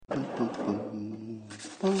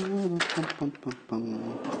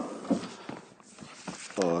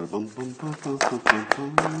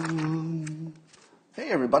Hey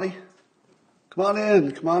everybody, come on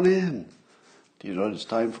in, come on in. Do you know what it's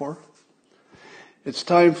time for? It's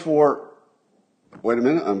time for, wait a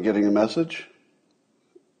minute, I'm getting a message.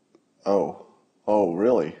 Oh,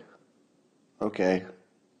 really? Okay.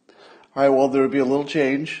 All right, well, there will be a little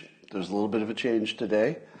change. There's a little bit of a change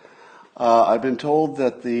today. I've been told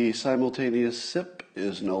that the simultaneous sip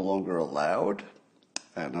is no longer allowed,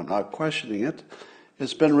 and I'm not questioning it.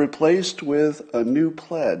 It's been replaced with a new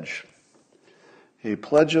pledge, a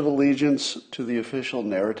pledge of allegiance to the official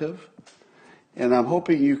narrative, and I'm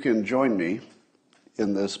hoping you can join me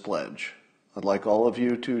in this pledge. I'd like all of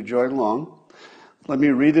you to join along. Let me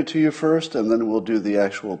read it to you first, and then we'll do the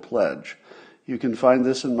actual pledge. You can find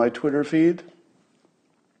this in my Twitter feed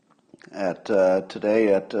at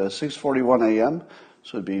today at 6:41 a.m.,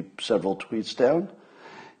 so it'd be several tweets down.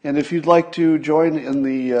 And if you'd like to join in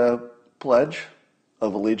the pledge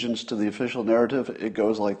of allegiance to the official narrative, it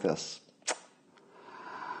goes like this.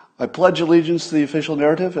 I pledge allegiance to the official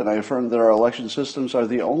narrative, and I affirm that our election systems are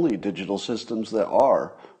the only digital systems that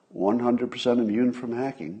are 100% immune from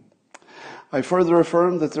hacking. I further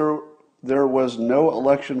affirm that there was no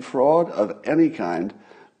election fraud of any kind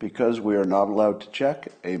because we are not allowed to check,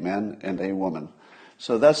 a man and a woman.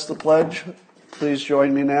 So that's the pledge. Please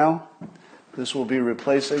join me now. This will be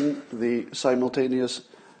replacing the simultaneous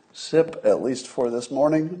sip, at least for this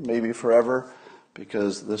morning, maybe forever,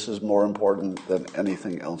 because this is more important than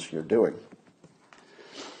anything else you're doing.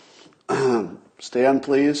 Stand,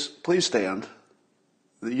 please. Please stand.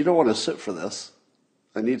 You don't want to sit for this.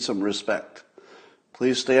 I need some respect.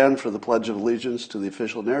 Please stand for the Pledge of Allegiance to the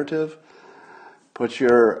official narrative. Put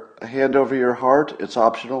your hand over your heart. It's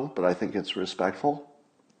optional, but I think it's respectful.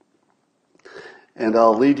 And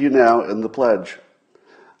I'll lead you now in the pledge.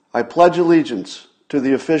 I pledge allegiance to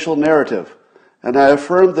the official narrative, and I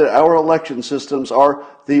affirm that our election systems are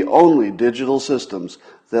the only digital systems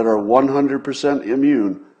that are 100%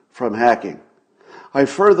 immune from hacking. I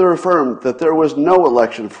further affirm that there was no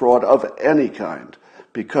election fraud of any kind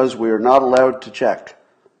because we are not allowed to check,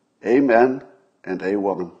 a man and a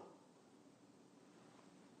woman.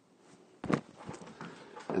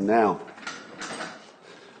 And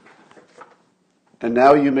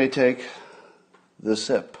now you may take the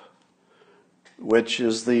sip, which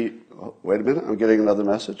is the, wait a minute, I'm getting another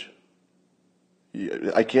message.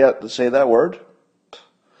 I can't say that word.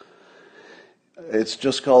 It's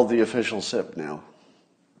just called the official sip now.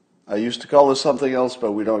 I used to call this something else,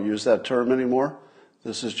 but we don't use that term anymore.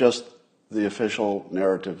 This is just the official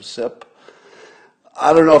narrative sip.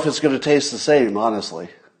 I don't know if it's going to taste the same, honestly,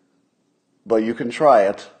 but you can try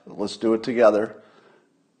it. Let's do it together.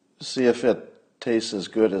 See if it tastes as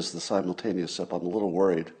good as the simultaneous sip. I'm a little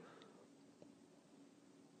worried.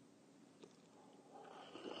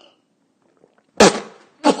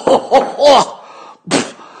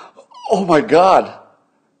 Oh my God.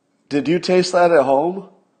 Did you taste that at home?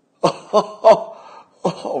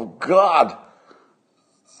 Oh God.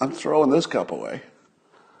 I'm throwing this cup away.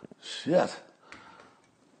 Shit.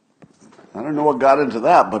 I don't know what got into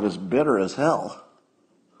that, but it's bitter as hell.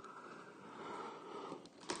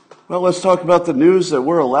 Well, let's talk about the news that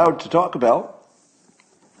we're allowed to talk about.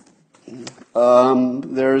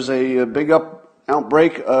 There's a big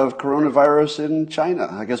outbreak of coronavirus in China.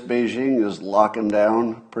 I guess Beijing is locking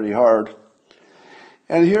down pretty hard.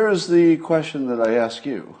 And here is the question that I ask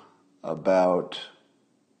you about,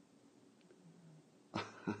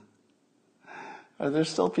 are there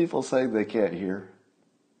still people saying they can't hear?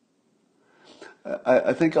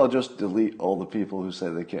 I think I'll just delete all the people who say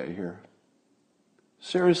they can't hear.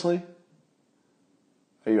 Seriously?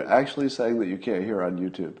 Are you actually saying that you can't hear on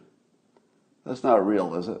YouTube? That's not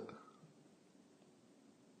real, is it?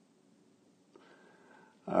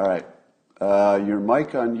 All right. Your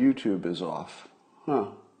mic on YouTube is off. Huh.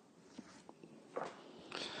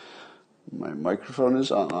 My microphone is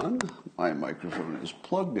on. My microphone is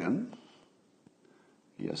plugged in.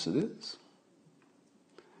 Yes, it is.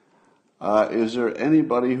 Is there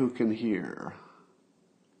anybody who can hear?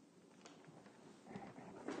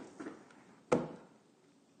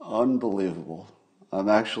 Unbelievable. I'm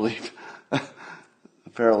actually,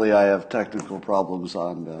 apparently I have technical problems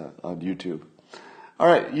on YouTube. All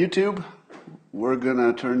right, YouTube, we're going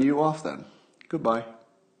to turn you off then. Goodbye.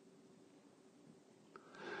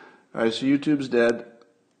 All right, so YouTube's dead.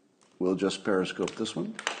 We'll just Periscope this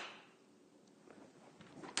one.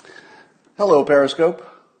 Hello, Periscope.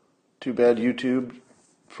 Too bad YouTube,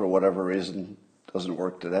 for whatever reason, doesn't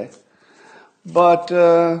work today. But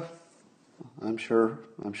I'm sure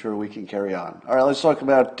we can carry on. All right, let's talk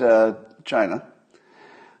about China.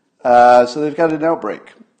 So they've got an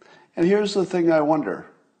outbreak. And here's the thing I wonder.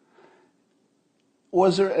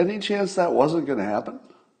 Was there any chance that wasn't going to happen?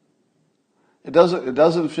 It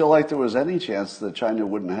doesn't feel like there was any chance that China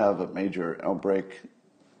wouldn't have a major outbreak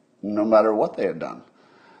no matter what they had done.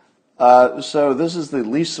 So this is the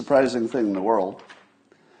least surprising thing in the world.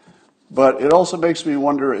 But it also makes me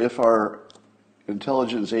wonder if our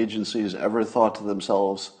intelligence agencies ever thought to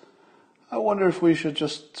themselves, I wonder if we should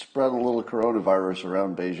just spread a little coronavirus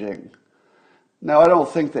around Beijing. Now, I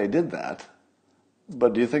don't think they did that,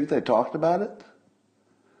 but do you think they talked about it?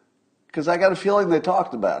 Because I got a feeling they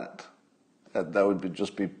talked about it. That would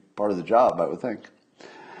just be part of the job, I would think.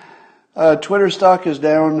 Twitter stock is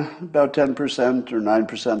down about 10% or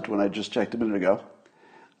 9% when I just checked a minute ago.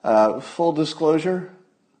 Full disclosure,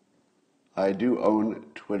 I do own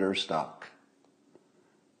Twitter stock.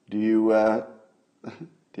 Do you have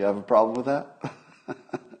a problem with that?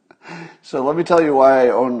 So let me tell you why I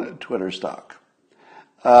own Twitter stock.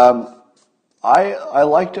 I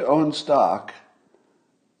like to own stock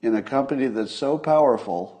in a company that's so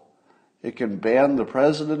powerful it can ban the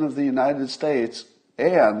President of the United States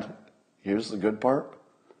and, here's the good part,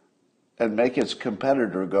 and make its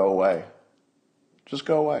competitor go away. Just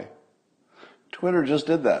go away. Twitter just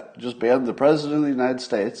did that. Just banned the President of the United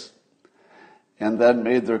States and then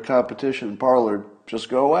made their competition, Parler, just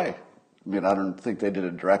go away. I mean, I don't think they did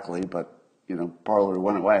it directly, but, Parler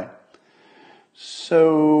went away.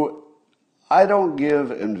 So I don't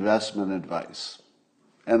give investment advice.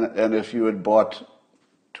 And if you had bought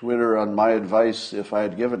Twitter on my advice, if I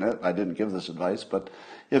had given it, I didn't give this advice, but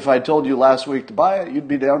if I told you last week to buy it, you'd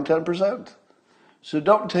be down 10%. So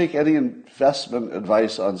don't take any investment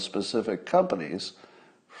advice on specific companies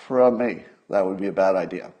from me. That would be a bad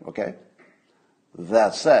idea, okay?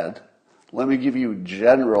 That said, let me give you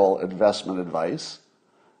general investment advice,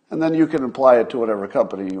 and then you can apply it to whatever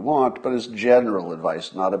company you want, but it's general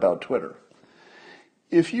advice, not about Twitter.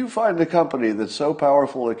 If you find a company that's so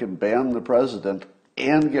powerful it can ban the president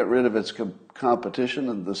and get rid of its competition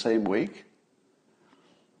in the same week,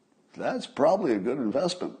 that's probably a good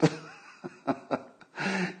investment.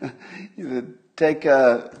 Take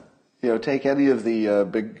any of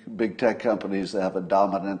the big tech companies that have a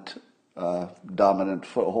dominant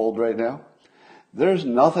foothold right now. There's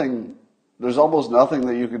almost nothing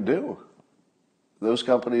that you can do. Those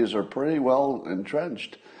companies are pretty well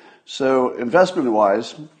entrenched. So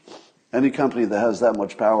investment-wise, any company that has that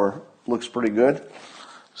much power looks pretty good.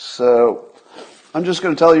 So I'm just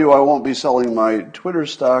going to tell you I won't be selling my Twitter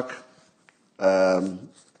stock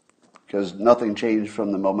because nothing changed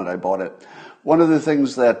from the moment I bought it. One of the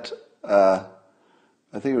things that I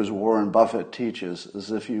think it was Warren Buffett teaches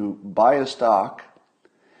is if you buy a stock,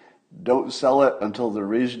 don't sell it until the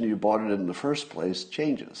reason you bought it in the first place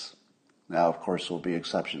changes. Now, of course, there will be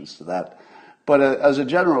exceptions to that. But as a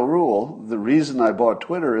general rule, the reason I bought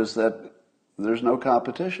Twitter is that there's no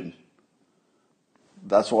competition.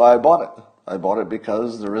 That's why I bought it. I bought it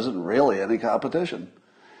because there isn't really any competition.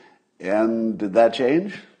 And did that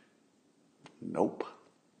change? Nope.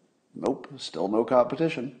 Still no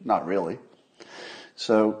competition. Not really.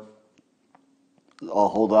 So I'll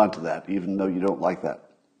hold on to that, even though you don't like that.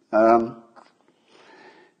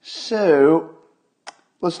 So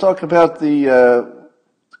let's talk about the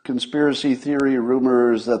conspiracy theory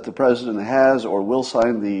rumors that the president has or will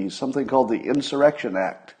sign something called the Insurrection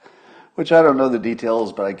Act, which I don't know the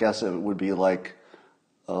details, but I guess it would be like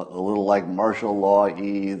a little like martial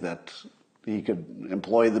law-y, that he could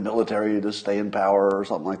employ the military to stay in power or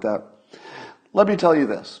something like that. Let me tell you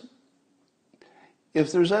this.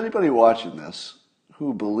 If there's anybody watching this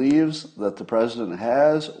who believes that the president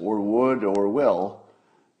has or would or will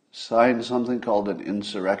sign something called an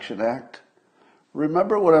Insurrection Act,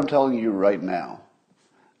 remember what I'm telling you right now.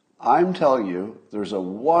 I'm telling you there's a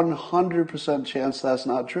 100% chance that's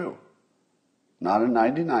not true. Not a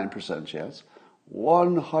 99% chance.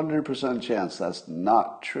 100% chance that's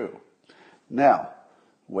not true. Now,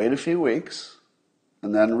 wait a few weeks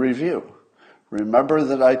and then review. Remember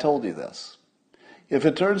that I told you this. If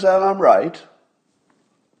it turns out I'm right.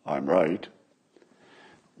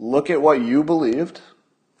 Look at what you believed,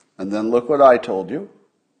 and then look what I told you,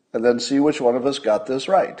 and then see which one of us got this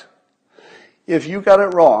right. If you got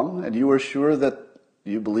it wrong, and you were sure that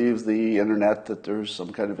you believe the internet, that there's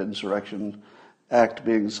some kind of insurrection act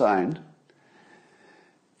being signed,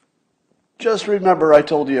 just remember I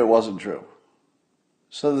told you it wasn't true.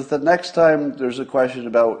 So that the next time there's a question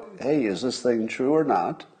about, hey, is this thing true or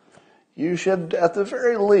not, you should, at the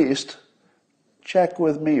very least, check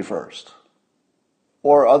with me first.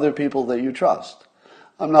 or other people that you trust.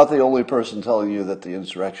 I'm not the only person telling you that the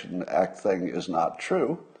Insurrection Act thing is not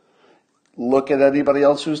true. Look at anybody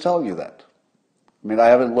else who's telling you that. I mean, I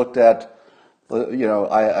haven't looked at,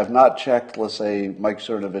 I've not checked, let's say, Mike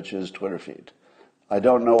Cernovich's Twitter feed. I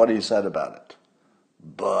don't know what he said about it.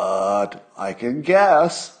 But I can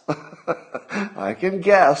guess, I can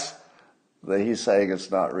guess that he's saying it's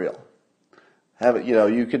not real.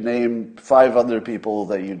 You could name 5 other people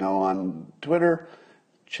that you know on Twitter.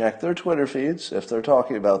 Check their Twitter feeds if they're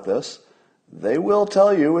talking about this. They will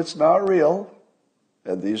tell you it's not real,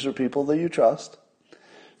 and these are people that you trust.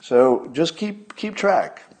 So just keep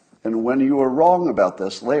track. And when you are wrong about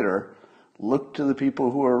this later, look to the people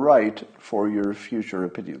who are right for your future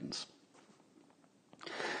opinions.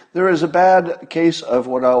 There is a bad case of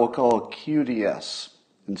what I will call QDS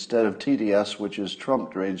instead of TDS, which is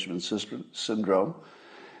Trump derangement syndrome.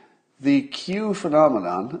 The Q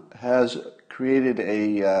phenomenon has created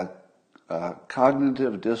a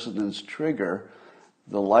cognitive dissonance trigger,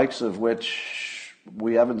 the likes of which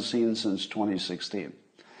we haven't seen since 2016.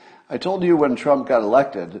 I told you when Trump got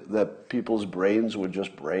elected that people's brains would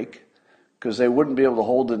just break because they wouldn't be able to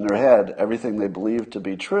hold in their head everything they believed to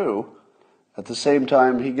be true at the same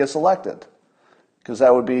time he gets elected, because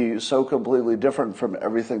that would be so completely different from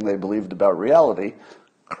everything they believed about reality.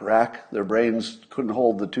 Crack, their brains couldn't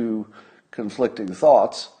hold the two conflicting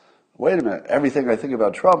thoughts. Wait a minute, everything I think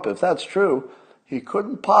about Trump, if that's true, he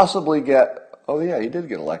couldn't possibly get, oh yeah, he did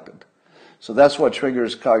get elected. So that's what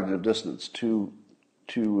triggers cognitive dissonance, two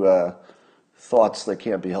thoughts that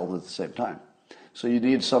can't be held at the same time. So you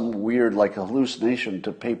need some weird, like hallucination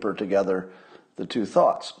to paper together the two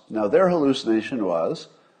thoughts. Now their hallucination was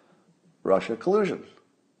Russia collusion.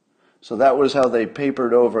 So that was how they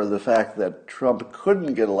papered over the fact that Trump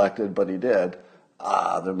couldn't get elected, but he did.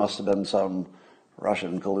 There must have been some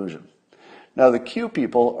Russian collusion. Now the Q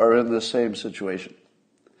people are in the same situation.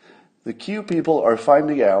 The Q people are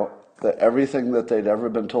finding out that everything that they'd ever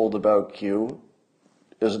been told about Q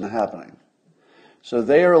isn't happening. So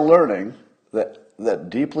they are learning that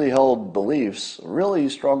deeply held beliefs, really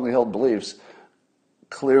strongly held beliefs,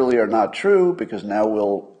 clearly are not true, because now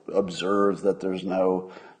we'll observe that there's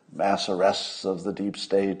no mass arrests of the deep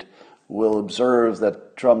state. We'll observe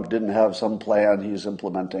that Trump didn't have some plan he's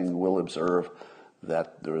implementing. We'll observe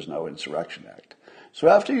that there is no Insurrection Act. So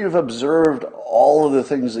after you've observed all of the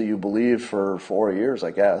things that you believed for 4 years,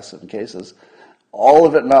 I guess, in cases, all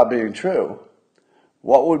of it not being true,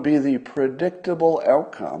 what would be the predictable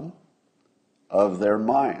outcome of their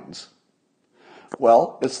minds?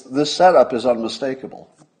 Well, this setup is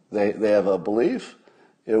unmistakable. They have a belief.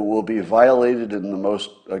 It will be violated in the most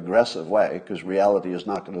aggressive way, because reality is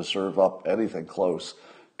not going to serve up anything close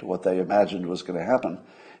to what they imagined was going to happen.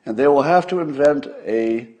 And they will have to invent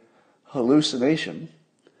a hallucination,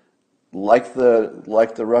 like the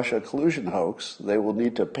Russia collusion hoax. They will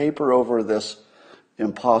need to paper over this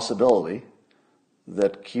impossibility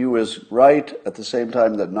that Q is right at the same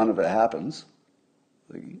time that none of it happens.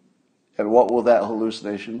 And what will that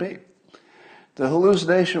hallucination be? The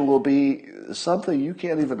hallucination will be something you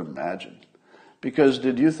can't even imagine. Because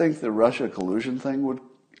did you think the Russia collusion thing would,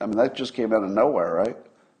 that just came out of nowhere, right?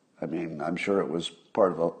 I'm sure it was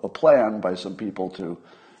part of a plan by some people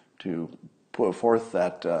to put forth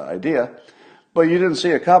that idea, but you didn't see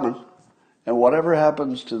it coming. And whatever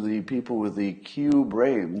happens to the people with the Q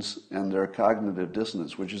brains and their cognitive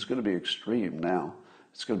dissonance, which is going to be extreme now,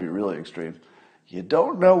 it's going to be really extreme, you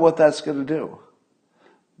don't know what that's going to do.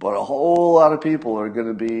 But a whole lot of people are going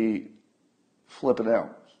to be flipping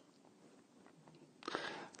out.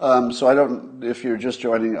 If you're just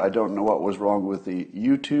joining, I don't know what was wrong with the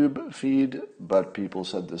YouTube feed, but people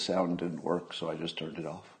said the sound didn't work, so I just turned it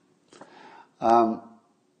off.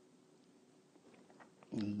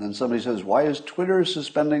 Then somebody says, why is Twitter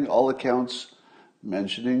suspending all accounts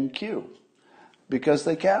mentioning Q? Because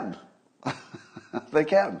they can. They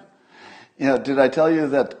can. Did I tell you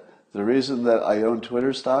that the reason that I own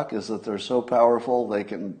Twitter stock is that they're so powerful they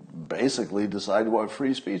can basically decide what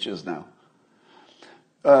free speech is now?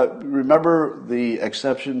 Remember, the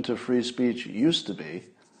exception to free speech used to be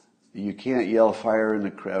you can't yell fire in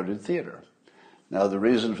a crowded theater. Now, the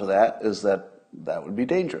reason for that is that would be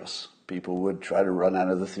dangerous. People would try to run out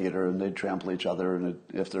of the theater and they'd trample each other. And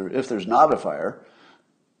if there's not a fire,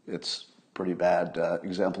 it's a pretty bad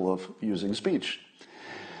example of using speech.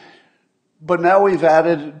 But now we've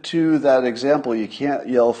added to that example, you can't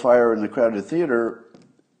yell fire in a crowded theater.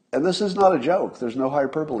 And this is not a joke. There's no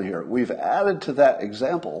hyperbole here. We've added to that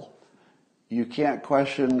example, you can't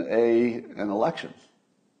question an election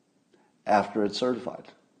after it's certified.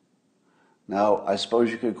 Now, I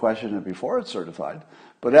suppose you could question it before it's certified,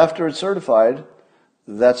 but after it's certified,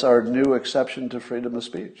 that's our new exception to freedom of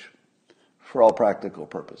speech for all practical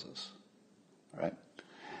purposes, right?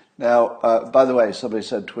 Now, by the way, somebody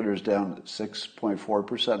said Twitter's down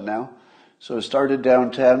 6.4% now. So it started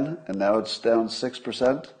down 10, and now it's down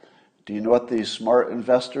 6%. Do you know what the smart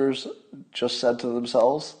investors just said to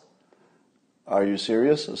themselves? Are you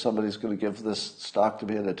serious? Somebody's going to give this stock to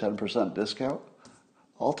me at a 10% discount?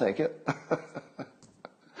 I'll take it.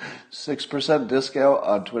 6% discount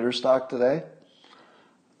on Twitter stock today?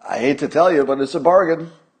 I hate to tell you, but it's a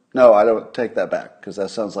bargain. No, I don't take that back, because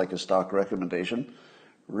that sounds like a stock recommendation.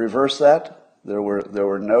 Reverse that. There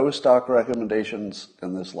were no stock recommendations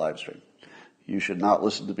in this live stream. You should not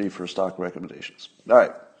listen to me for stock recommendations. All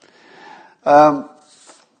right.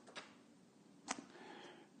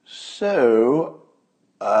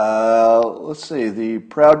 Let's see. The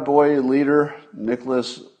Proud Boy leader,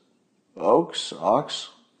 Nicholas Oaks.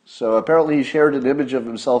 So apparently he shared an image of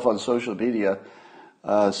himself on social media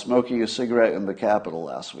smoking a cigarette in the Capitol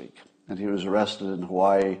last week. And he was arrested in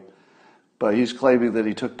Hawaii. But he's claiming that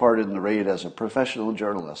he took part in the raid as a professional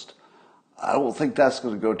journalist. I don't think that's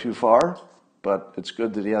going to go too far, but it's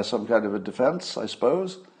good that he has some kind of a defense, I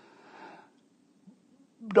suppose.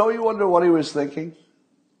 Don't you wonder what he was thinking?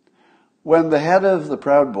 When the head of the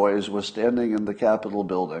Proud Boys was standing in the Capitol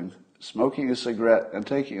building, smoking a cigarette and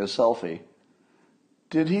taking a selfie,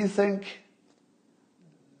 did he think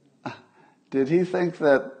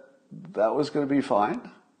that that was going to be fine?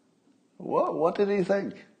 What did he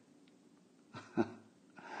think?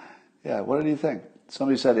 Yeah, what did he think?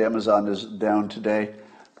 Somebody said Amazon is down today,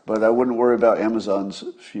 but I wouldn't worry about Amazon's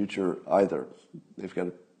future either. They've got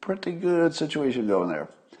a pretty good situation going there.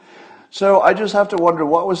 So I just have to wonder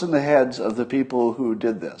what was in the heads of the people who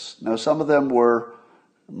did this. Now, some of them were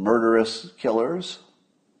murderous killers,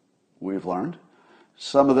 we've learned.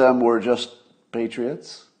 Some of them were just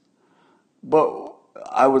patriots. But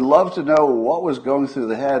I would love to know what was going through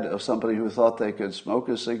the head of somebody who thought they could smoke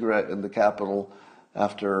a cigarette in the Capitol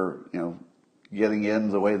after, getting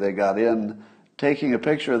in the way they got in, taking a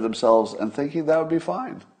picture of themselves and thinking that would be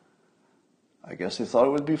fine. I guess they thought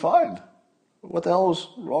it would be fine. What the hell was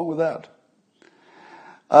wrong with that?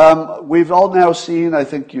 We've all now seen, I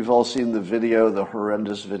think you've all seen the video, the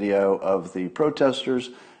horrendous video of the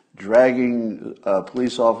protesters dragging a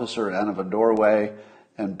police officer out of a doorway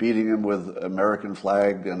and beating him with American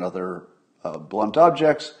flag and other blunt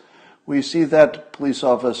objects. We see that police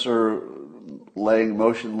officer laying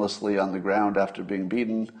motionlessly on the ground after being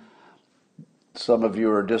beaten. Some of you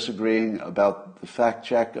are disagreeing about the fact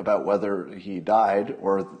check about whether he died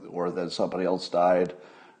or that somebody else died,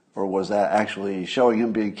 or was that actually showing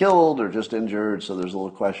him being killed or just injured, so there's a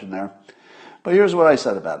little question there. But here's what I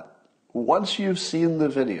said about it. Once you've seen the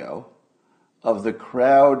video of the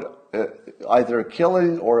crowd either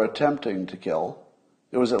killing or attempting to kill,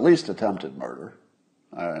 it was at least attempted murder.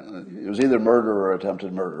 It was either murder or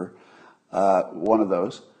attempted murder, one of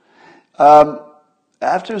those.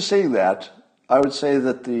 After seeing that, I would say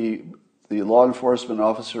that the law enforcement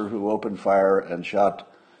officer who opened fire and shot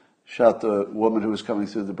the woman who was coming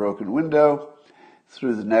through the broken window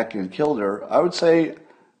through the neck and killed her, I would say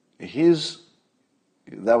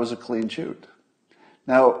that was a clean shoot.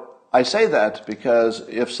 Now, I say that because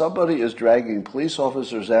if somebody is dragging police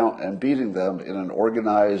officers out and beating them in an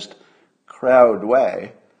organized crowd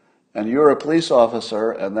way, and you're a police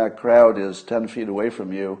officer and that crowd is 10 feet away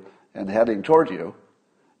from you and heading toward you,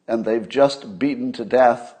 and they've just beaten to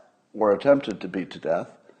death or attempted to beat to death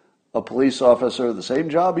a police officer, the same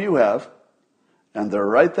job you have, and they're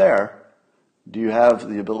right there, do you have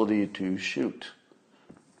the ability to shoot?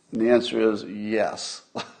 And the answer is yes.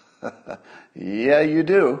 Yeah, you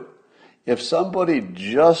do. If somebody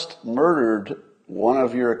just murdered one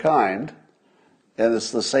of your kind, and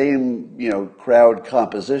it's the same, crowd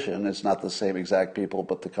composition, it's not the same exact people,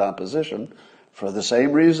 but the composition, for the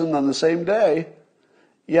same reason on the same day,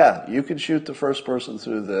 yeah, you can shoot the first person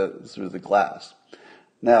through the glass.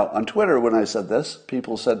 Now, on Twitter, when I said this,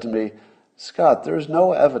 people said to me, Scott, there's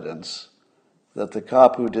no evidence that the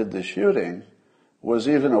cop who did the shooting was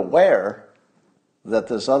even aware that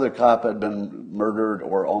this other cop had been murdered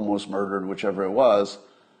or almost murdered, whichever it was,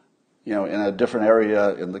 in a different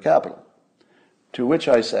area in the Capitol. To which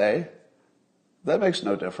I say, that makes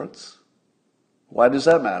no difference. Why does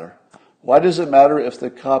that matter? Why does it matter if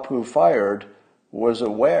the cop who fired was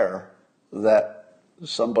aware that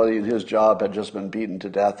somebody in his job had just been beaten to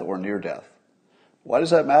death or near death? Why does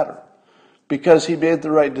that matter? Because he made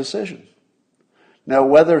the right decision. Now,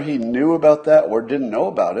 whether he knew about that or didn't know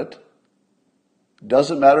about it,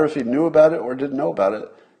 doesn't matter if he knew about it or didn't know about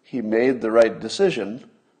it. he made the right decision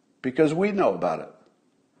because we know about it.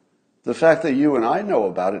 The fact that you and I know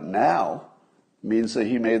about it now means that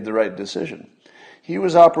he made the right decision. He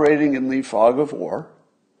was operating in the fog of war.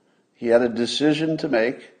 He had a decision to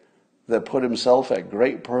make that put himself at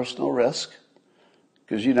great personal risk.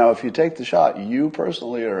 Because, if you take the shot, you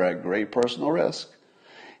personally are at great personal risk.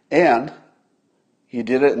 And he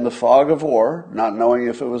did it in the fog of war, not knowing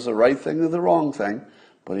if it was the right thing or the wrong thing,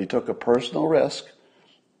 but he took a personal risk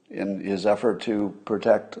in his effort to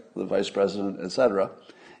protect the vice president, etc.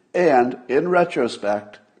 And in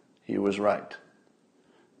retrospect, he was right.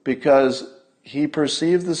 Because he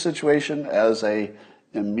perceived the situation as an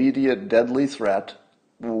immediate deadly threat.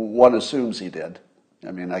 One assumes he did.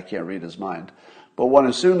 I can't read his mind. But one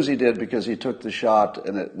assumes he did because he took the shot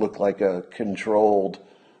and it looked like a controlled,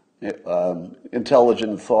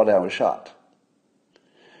 intelligent, thought-out shot.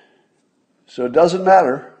 So it doesn't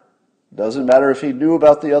matter. It doesn't matter if he knew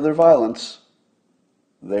about the other violence.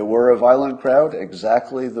 They were a violent crowd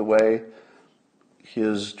exactly the way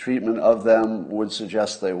his treatment of them would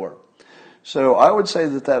suggest they were. So I would say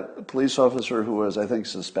that police officer who was, I think,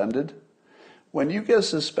 suspended, when you get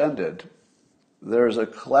suspended, there's a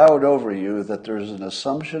cloud over you that there's an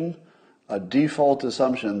assumption, a default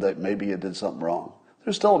assumption that maybe you did something wrong.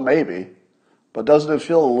 There's still a maybe, but doesn't it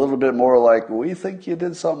feel a little bit more like, we think you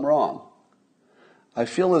did something wrong? I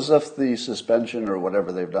feel as if the suspension or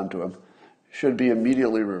whatever they've done to him should be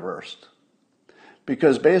immediately reversed.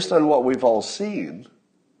 Because based on what we've all seen,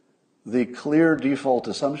 the clear default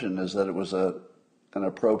assumption is that it was an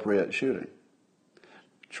appropriate shooting.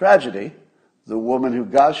 Tragedy, the woman who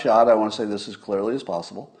got shot, I want to say this as clearly as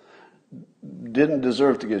possible, didn't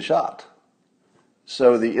deserve to get shot.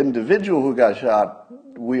 So the individual who got shot,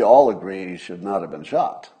 we all agree should not have been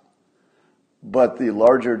shot. But the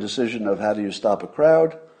larger decision of how do you stop a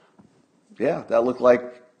crowd, yeah, that looked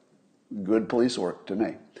like good police work to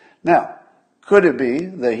me. Now, could it be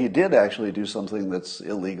that he did actually do something that's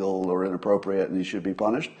illegal or inappropriate and he should be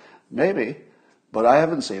punished? Maybe, but I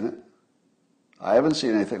haven't seen it. I haven't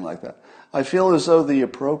seen anything like that. I feel as though the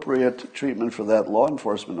appropriate treatment for that law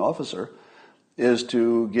enforcement officer is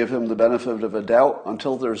to give him the benefit of a doubt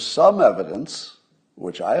until there's some evidence,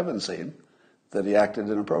 which I haven't seen, that he acted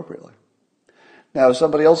inappropriately. Now,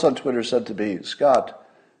 somebody else on Twitter said to me, Scott,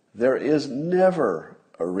 there is never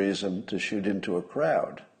a reason to shoot into a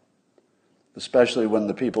crowd, especially when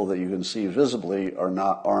the people that you can see visibly are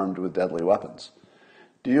not armed with deadly weapons.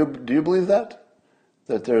 Do you believe that?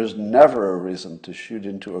 That there's never a reason to shoot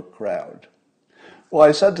into a crowd? Well,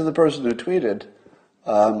 I said to the person who tweeted,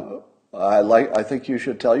 I think you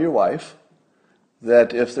should tell your wife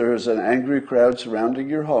that if there's an angry crowd surrounding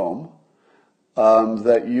your home,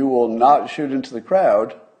 that you will not shoot into the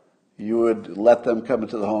crowd, you would let them come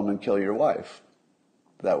into the home and kill your wife.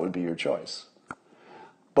 That would be your choice.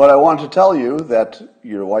 But I want to tell you that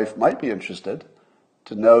your wife might be interested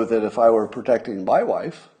to know that if I were protecting my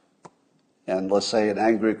wife, and let's say an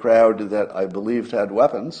angry crowd that I believed had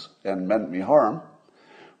weapons and meant me harm,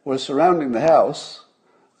 was surrounding the house,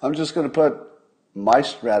 I'm just going to put my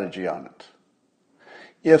strategy on it.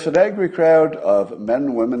 If an angry crowd of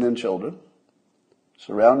men, women, and children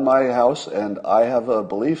surround my house and I have a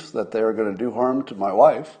belief that they are going to do harm to my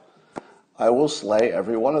wife, I will slay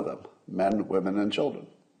every one of them, men, women, and children.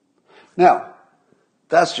 Now,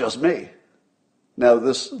 that's just me. Now,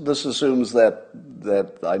 this assumes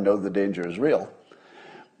that I know the danger is real.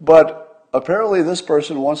 But apparently this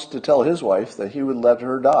person wants to tell his wife that he would let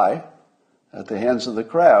her die at the hands of the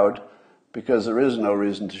crowd because there is no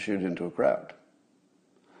reason to shoot into a crowd.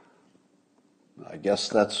 I guess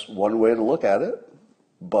that's one way to look at it,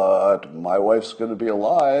 but my wife's going to be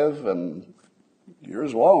alive and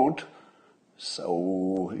yours won't,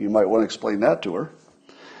 so you might want to explain that to her.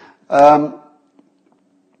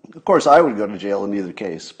 Of course, I would go to jail in either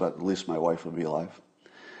case, but at least my wife would be alive.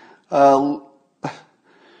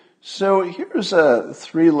 So here's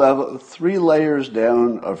three layers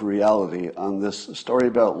down of reality on this story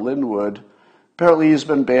about Linwood. Apparently he's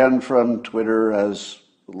been banned from Twitter, as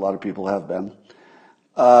a lot of people have been,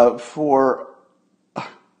 for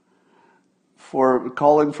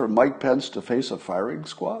calling for Mike Pence to face a firing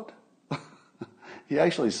squad. He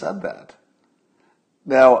actually said that.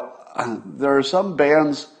 Now, there are some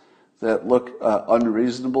bans that look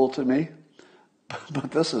unreasonable to me, but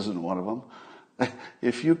this isn't one of them.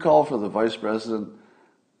 If you call for the vice president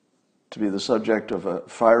to be the subject of a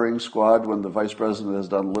firing squad when the vice president has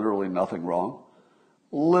done literally nothing wrong,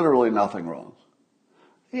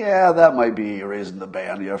 yeah, that might be a reason to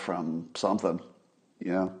ban you from something,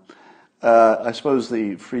 you know. I suppose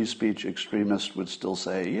the free speech extremist would still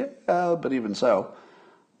say, yeah, but even so,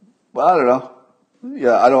 Well, I don't know.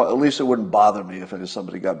 Yeah, I don't. At least it wouldn't bother me if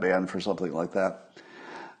somebody got banned for something like that.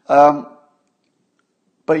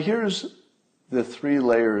 But here's the 3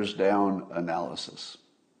 layers down analysis.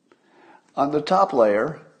 On the top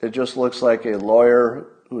layer, it just looks like a lawyer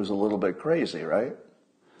who's a little bit crazy, right?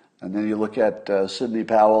 And then you look at Sidney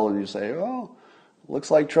Powell and you say, oh, looks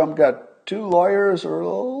like Trump got 2 lawyers who are a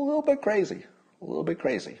little bit crazy, a little bit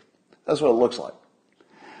crazy. That's what it looks like.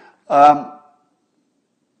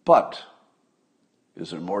 But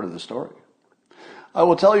is there more to the story? I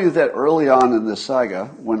will tell you that early on in this saga,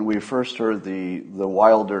 when we first heard the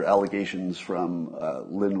wilder allegations from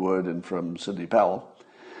Lin Wood and from Sidney Powell,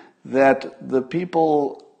 that the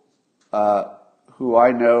people who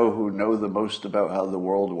I know who know the most about how the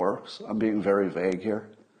world works, I'm being very vague here,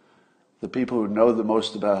 the people who know the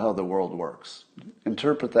most about how the world works,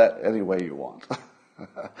 interpret that any way you want.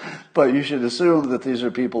 But you should assume that these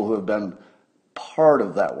are people who have been part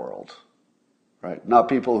of that world, right? Not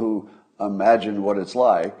people who imagine what it's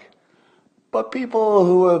like, but people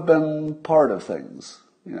who have been part of things.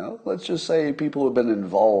 You know, let's just say people who have been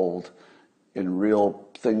involved in real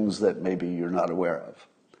things that maybe you're not aware of.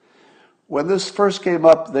 When this first came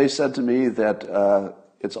up, they said to me that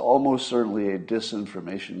it's almost certainly a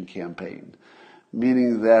disinformation campaign,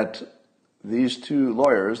 meaning that these 2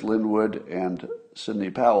 lawyers, Lin Wood and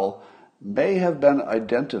Sidney Powell, may have been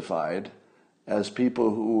identified as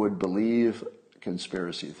people who would believe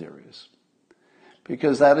conspiracy theories.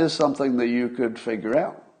 Because that is something that you could figure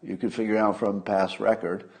out. You could figure out from past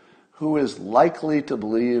record who is likely to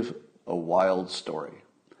believe a wild story.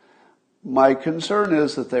 My concern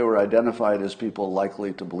is that they were identified as people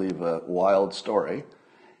likely to believe a wild story,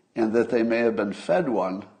 and that they may have been fed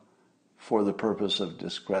one for the purpose of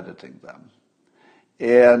discrediting them.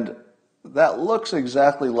 And that looks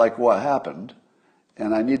exactly like what happened,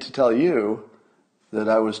 and I need to tell you that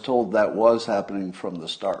I was told that was happening from the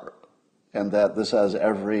start, and that this has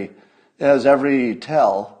every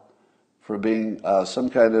tell for being some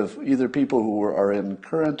kind of either people who are in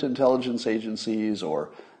current intelligence agencies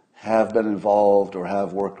or have been involved or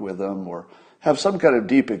have worked with them or have some kind of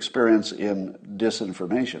deep experience in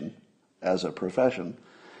disinformation as a profession.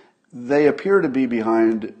 They appear to be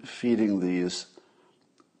behind feeding these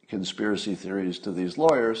conspiracy theories to these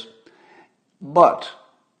lawyers, but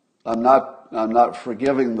I'm not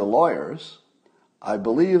forgiving the lawyers. I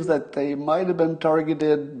believe that they might have been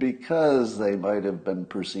targeted because they might have been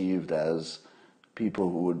perceived as people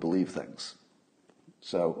who would believe things.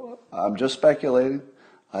 So I'm just speculating.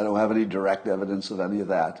 I don't have any direct evidence of any of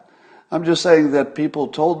that. I'm just saying that people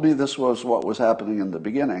told me this was what was happening in the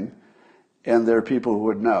beginning, and there are people who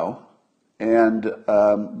would know, and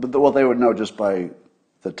but they would know just by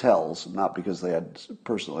the tells, not because they had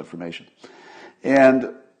personal information.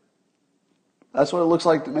 And that's what it looks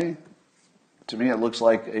like to me. To me, it looks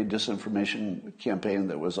like a disinformation campaign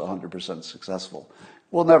that was 100% successful.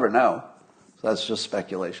 We'll never know. So that's just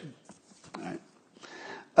speculation. All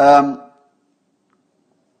right.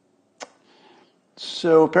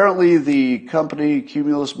 So apparently the company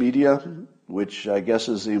Cumulus Media, which I guess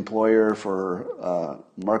is the employer for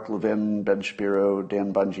Mark Levin, Ben Shapiro,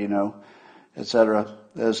 Dan Bongino, etc.,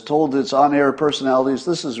 has told its on-air personalities,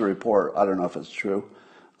 this is a report, I don't know if it's true.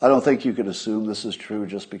 I don't think you could assume this is true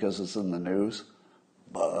just because it's in the news,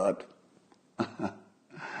 but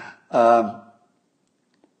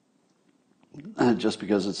just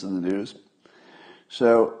because it's in the news.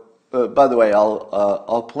 So, by the way,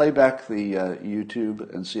 I'll play back the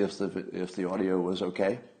YouTube and see if the audio was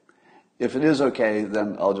okay. If it is okay,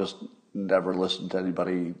 then I'll just never listen to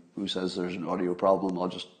anybody who says there's an audio problem. I'll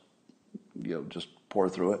just pour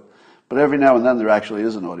through it. But every now and then there actually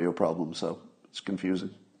is an audio problem, so it's confusing.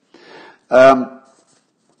 All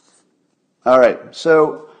right.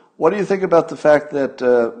 So, what do you think about the fact that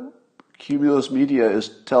Cumulus Media is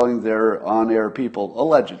telling their on-air people,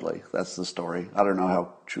 allegedly, that's the story, I don't know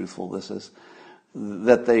how truthful this is,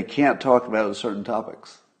 that they can't talk about certain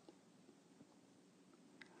topics?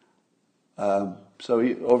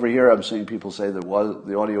 Over here I'm seeing people say that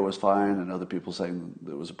the audio was fine, and other people saying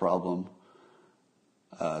there was a problem.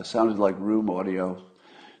 Sounded like room audio.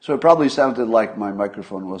 So it probably sounded like my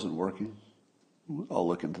microphone wasn't working. I'll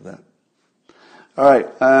look into that. All right.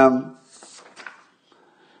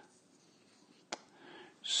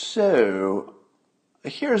 So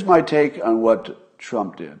here's my take on what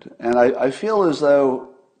Trump did. And I feel as though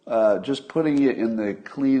just putting it in the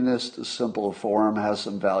cleanest, simple form has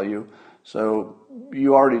some value. So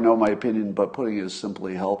you already know my opinion, but putting it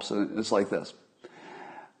simply helps. And it's like this.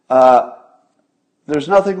 There's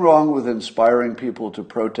nothing wrong with inspiring people to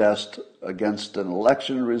protest against an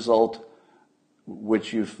election result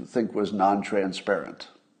which you think was non-transparent.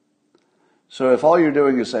 So if all you're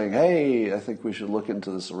doing is saying, hey, I think we should look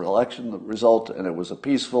into this election result, and it was a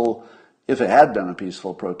peaceful, if it had been a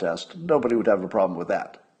peaceful protest, nobody would have a problem with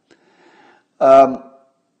that. But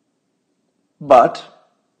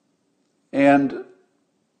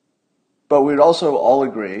we'd also all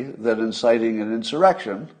agree that inciting an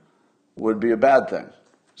insurrection would be a bad thing.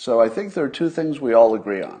 So I think there are two things we all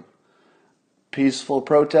agree on. Peaceful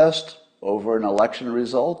protest over an election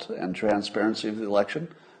result and transparency of the election,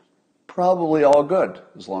 probably all good,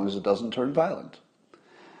 as long as it doesn't turn violent.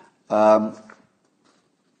 And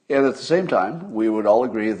at the same time, we would all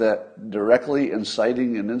agree that directly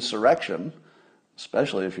inciting an insurrection,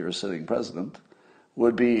 especially if you're a sitting president,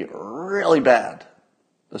 would be really bad,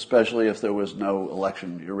 especially if there was no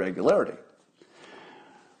election irregularity.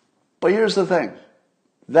 But here's the thing.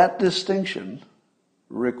 That distinction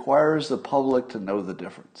requires the public to know the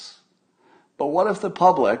difference. But what if the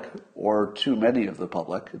public, or too many of the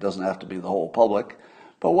public, it doesn't have to be the whole public,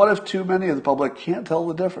 but what if too many of the public can't tell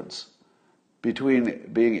the difference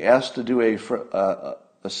between being asked to do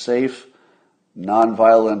a safe,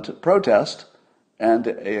 nonviolent protest and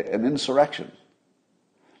an insurrection?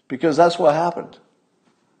 Because that's what happened.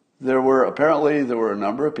 There were a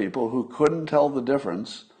number of people who couldn't tell the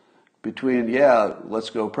difference between, yeah,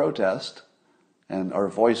 let's go protest, and our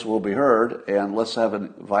voice will be heard, and let's have a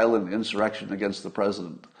violent insurrection against the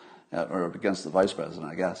president, or against the vice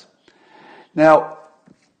president, I guess. Now,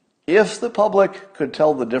 if the public could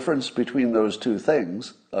tell the difference between those two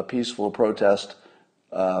things, a peaceful protest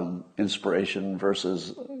inspiration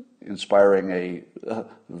versus inspiring a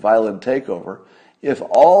violent takeover, if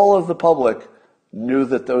all of the public knew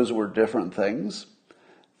that those were different things,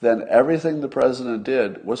 then everything the president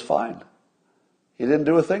did was fine. He didn't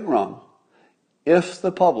do a thing wrong. If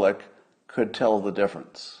the public could tell the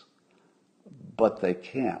difference. But they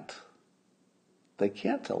can't. They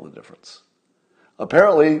can't tell the difference.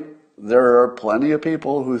 Apparently, there are plenty of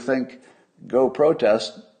people who think go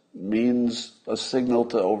protest means a signal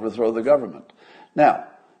to overthrow the government. Now,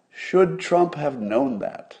 should Trump have known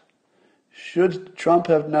that? Should Trump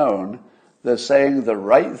have known that saying the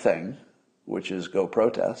right thing, which is go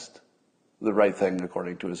protest, the right thing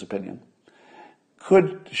according to his opinion,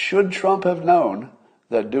 should Trump have known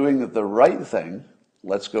that doing the right thing,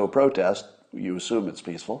 let's go protest, you assume it's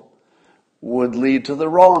peaceful, would lead to the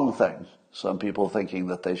wrong thing, some people thinking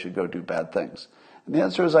that they should go do bad things? And the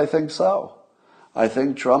answer is, I think so. I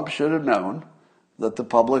think Trump should have known that the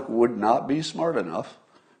public would not be smart enough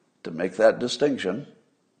to make that distinction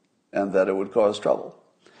and that it would cause trouble.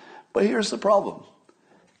 But here's the problem.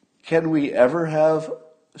 Can we ever have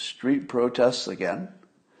street protests again?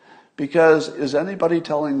 Because is anybody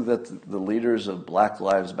telling that the leaders of Black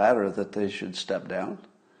Lives Matter that they should step down?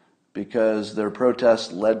 Because their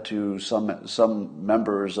protests led to some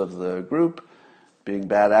members of the group being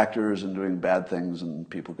bad actors and doing bad things and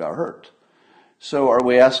people got hurt. So are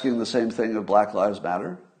we asking the same thing of Black Lives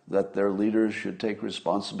Matter? That their leaders should take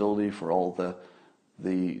responsibility for all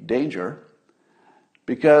the danger?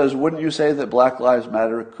 Because wouldn't you say that Black Lives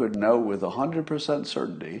Matter could know with 100%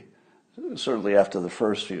 certainty, certainly after the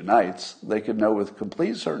first few nights, they could know with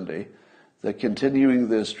complete certainty that continuing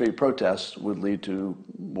the street protests would lead to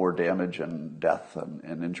more damage and death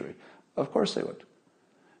and injury? Of course they would.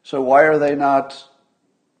 So why are they not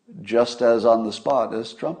just as on the spot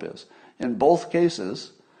as Trump is? In both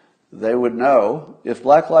cases, they would know if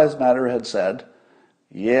Black Lives Matter had said,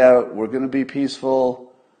 yeah, we're going to be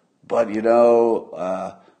peaceful, but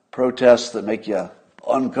protests that make you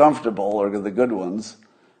uncomfortable are the good ones.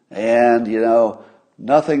 And,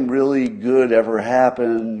 nothing really good ever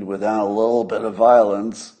happened without a little bit of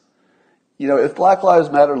violence. If Black Lives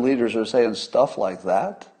Matter leaders are saying stuff like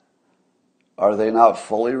that, are they not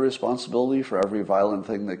fully responsible for every violent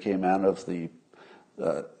thing that came out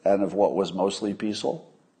of what was mostly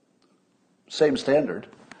peaceful? Same standard.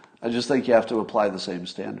 I just think you have to apply the same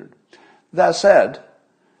standard. That said,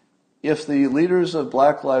 if the leaders of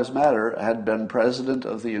Black Lives Matter had been president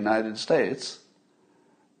of the United States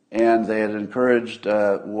and they had encouraged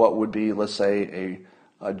what would be, let's say,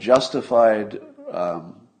 a justified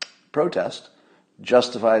protest,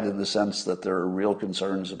 justified in the sense that there are real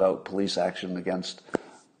concerns about police action against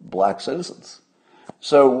black citizens.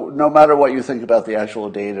 So no matter what you think about the actual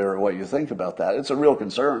data or what you think about that, it's a real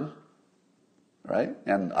concern, right?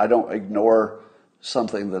 And I don't ignore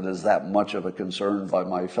something that is that much of a concern by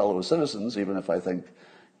my fellow citizens, even if I think,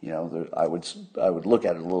 I would look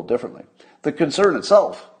at it a little differently. The concern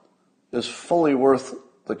itself is fully worth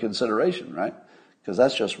the consideration, right? Because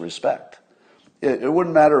that's just respect. It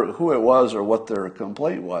wouldn't matter who it was or what their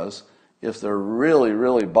complaint was if they're really,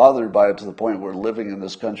 really bothered by it to the point where living in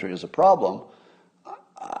this country is a problem,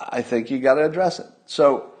 I think you got to address it.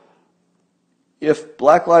 So if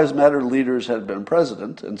Black Lives Matter leaders had been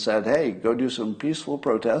president and said, hey, go do some peaceful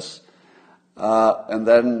protests, and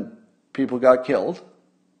then people got killed,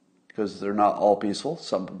 because they're not all peaceful,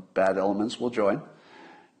 some bad elements will join,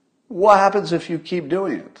 what happens if you keep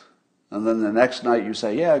doing it? And then the next night you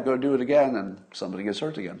say, yeah, go do it again, and somebody gets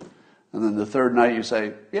hurt again. And then the third night you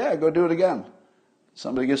say, yeah, go do it again.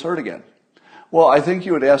 Somebody gets hurt again. Well, I think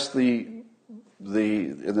you would ask in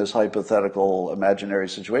this hypothetical imaginary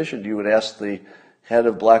situation, you would ask the head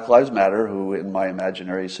of Black Lives Matter, who in my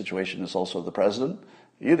imaginary situation is also the president,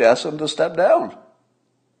 you'd ask him to step down,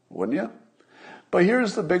 wouldn't you? But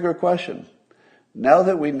here's the bigger question. Now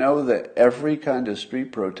that we know that every kind of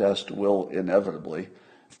street protest will inevitably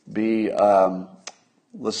be,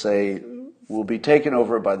 let's say, will be taken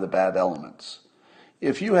over by the bad elements.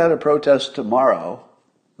 If you had a protest tomorrow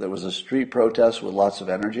that was a street protest with lots of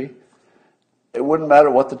energy, it wouldn't matter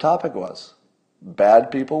what the topic was.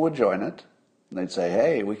 Bad people would join it. And they'd say,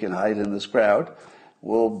 hey, we can hide in this crowd.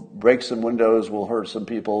 We'll break some windows. We'll hurt some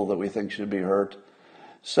people that we think should be hurt.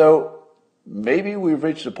 So maybe we've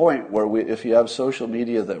reached a point where if you have social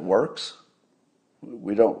media that works,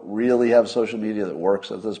 we don't really have social media that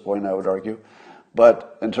works at this point, I would argue,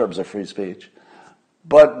 but in terms of free speech.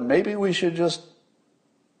 But maybe we should just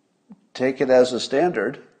take it as a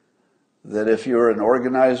standard that if you're an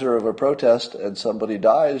organizer of a protest and somebody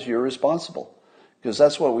dies, you're responsible. Because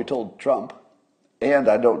that's what we told Trump, and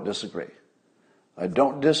I don't disagree. I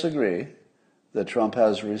don't disagree that Trump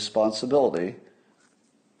has responsibility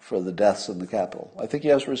for the deaths in the Capitol. I think he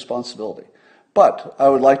has responsibility. But I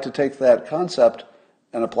would like to take that concept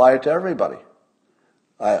and apply it to everybody.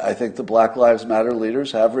 I think the Black Lives Matter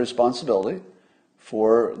leaders have responsibility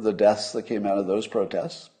for the deaths that came out of those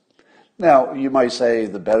protests. Now, you might say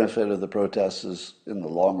the benefit of the protests is, in the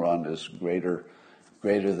long run, is greater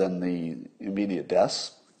than the immediate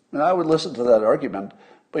deaths. And I would listen to that argument,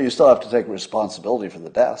 but you still have to take responsibility for the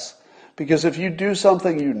deaths. Because if you do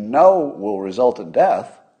something you know will result in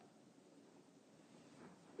death,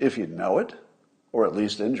 if you know it, or at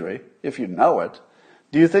least injury, if you know it,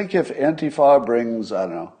 do you think if Antifa brings, I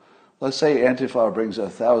don't know, let's say Antifa brings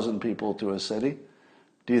 1,000 people to a city,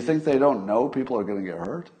 do you think they don't know people are going to get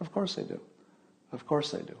hurt? Of course they do. Of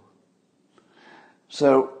course they do.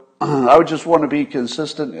 So I would just want to be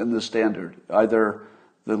consistent in the standard. Either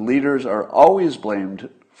the leaders are always blamed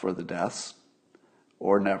for the deaths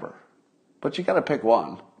or never. But you got to pick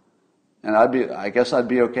one. And I guess I'd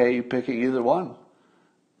be okay picking either one.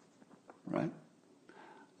 Right?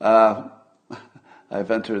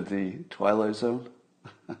 I've entered the twilight zone.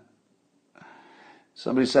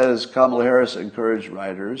 Somebody says Kamala Harris encouraged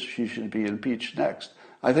rioters. She should be impeached next.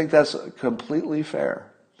 I think that's completely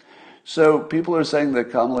fair. So people are saying that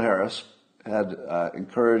Kamala Harris had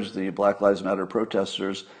encouraged the Black Lives Matter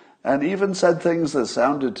protesters and even said things that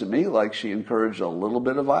sounded to me like she encouraged a little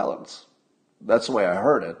bit of violence. That's the way I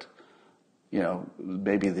heard it. You know,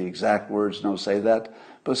 maybe the exact words don't say that.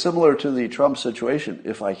 But similar to the Trump situation,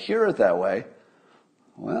 if I hear it that way,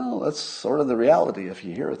 well, that's sort of the reality if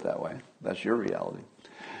you hear it that way. That's your reality.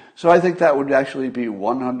 So I think that would actually be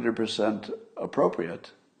 100%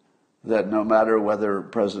 appropriate, that no matter whether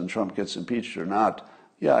President Trump gets impeached or not,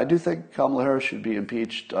 yeah, I do think Kamala Harris should be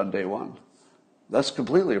impeached on day one. That's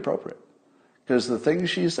completely appropriate. Because the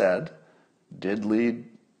things she said did lead,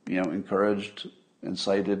 encouraged,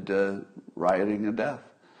 incited rioting and death.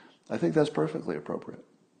 I think that's perfectly appropriate.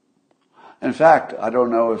 In fact, I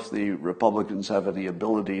don't know if the Republicans have any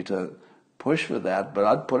ability to push for that, but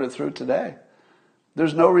I'd put it through today. There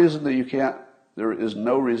is no reason you can't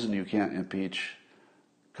impeach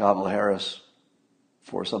Kamala Harris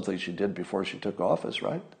for something she did before she took office,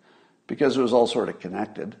 right? Because it was all sort of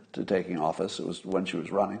connected to taking office. It was when she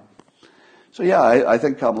was running. So yeah, I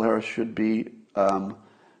think Kamala Harris should be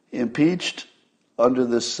impeached under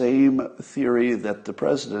the same theory that the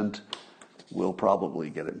president will probably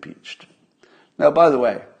get impeached. Now, by the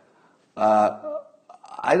way,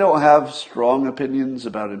 I don't have strong opinions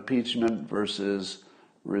about impeachment versus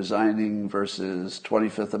resigning versus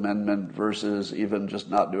 25th Amendment versus even just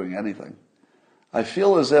not doing anything. I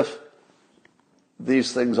feel as if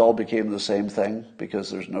these things all became the same thing because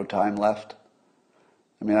there's no time left.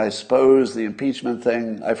 I mean, I suppose the impeachment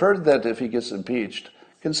thing, I've heard that if he gets impeached,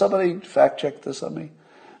 can somebody fact check this on me?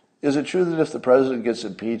 Is it true that if the president gets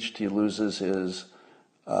impeached, he loses his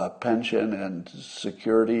pension and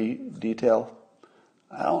security detail?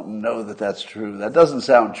 I don't know that that's true. That doesn't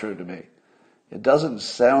sound true to me. It doesn't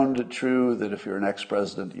sound true that if you're an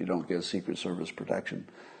ex-president, you don't get Secret Service protection.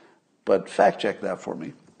 But fact check that for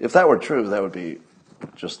me. If that were true, that would be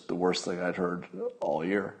just the worst thing I'd heard all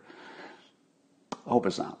year. I hope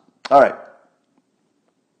it's not. All right.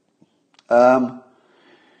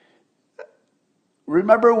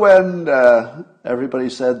 Remember when everybody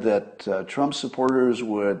said that Trump supporters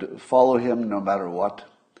would follow him no matter what?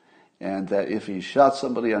 And that if he shot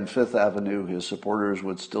somebody on Fifth Avenue, his supporters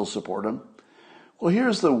would still support him? Well,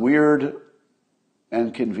 here's the weird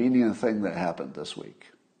and convenient thing that happened this week.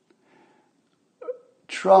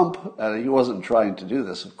 Trump, he wasn't trying to do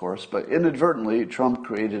this, of course, but inadvertently, Trump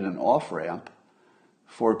created an off-ramp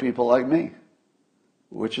for people like me,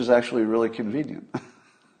 which is actually really convenient.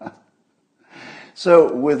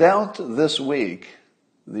 So without this week,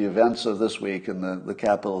 the events of this week and the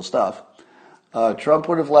Capitol stuff, Trump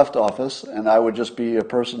would have left office, and I would just be a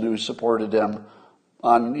person who supported him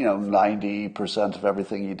on 90% of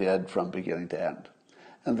everything he did from beginning to end.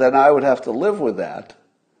 And then I would have to live with that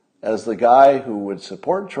as the guy who would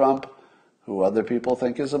support Trump, who other people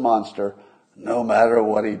think is a monster, no matter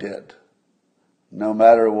what he did. No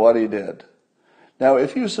matter what he did. Now,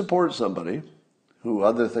 if you support somebody who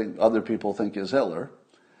other people think is Hitler,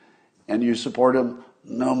 and you support him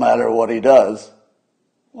no matter what he does,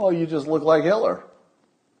 well, you just look like Hitler.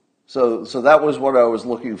 So that was what I was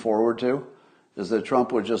looking forward to, is that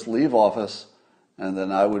Trump would just leave office, and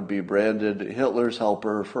then I would be branded Hitler's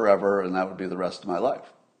helper forever, and that would be the rest of my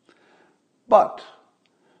life. But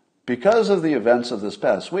because of the events of this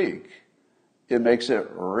past week, it makes it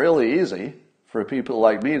really easy for people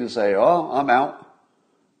like me to say, oh, I'm out.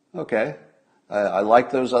 Okay. I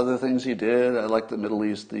like those other things he did. I like the Middle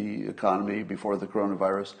East, the economy before the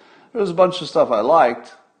coronavirus. There was a bunch of stuff I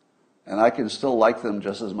liked, and I can still like them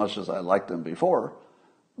just as much as I liked them before.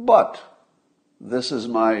 But this is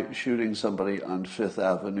my shooting somebody on Fifth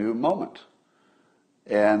Avenue moment.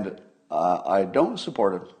 And I don't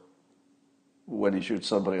support him when he shoots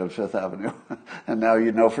somebody on Fifth Avenue. And now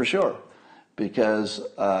you know for sure. Because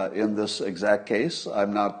in this exact case,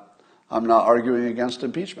 I'm not arguing against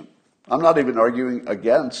impeachment. I'm not even arguing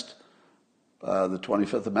against the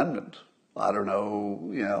 25th Amendment. I don't know,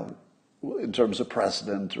 in terms of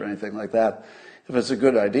precedent or anything like that, if it's a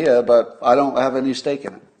good idea, but I don't have any stake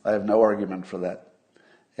in it. I have no argument for that.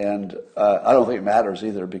 And I don't think it matters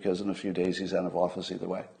either, because in a few days he's out of office either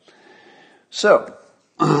way. So,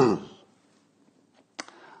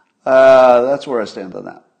 that's where I stand on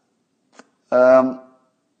that.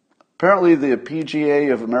 Apparently the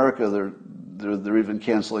PGA of America, they're even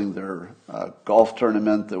canceling their golf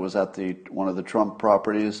tournament that was at one of the Trump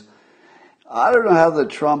properties. I don't know how the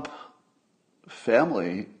Trump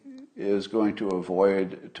family is going to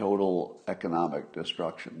avoid total economic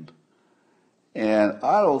destruction. And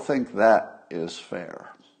I don't think that is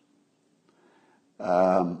fair.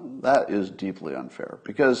 That is deeply unfair,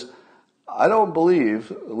 because I don't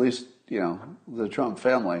believe, at least, the Trump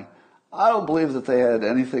family, I don't believe that they had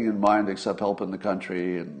anything in mind except helping the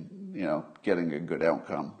country and, getting a good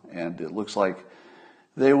outcome. And it looks like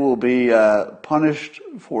they will be punished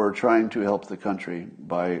for trying to help the country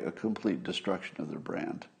by a complete destruction of their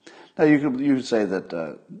brand. Now, you could say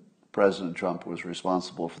that President Trump was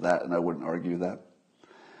responsible for that, and I wouldn't argue that.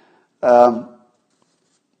 All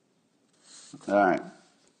right.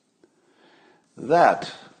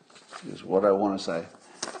 That is what I want to say.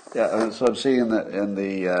 Yeah, so I'm seeing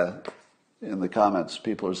in the comments,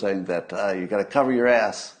 people are saying that you got to cover your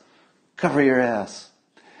ass. Cover your ass.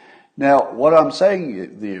 Now, what I'm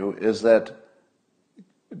saying to you is that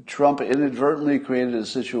Trump inadvertently created a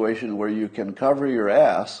situation where you can cover your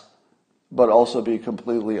ass, but also be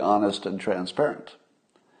completely honest and transparent.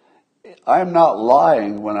 I'm not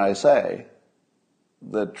lying when I say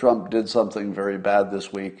that Trump did something very bad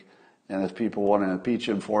this week, and if people want to impeach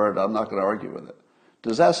him for it, I'm not going to argue with it.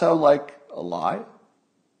 Does that sound like a lie?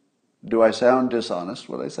 Do I sound dishonest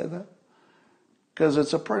when I say that? Because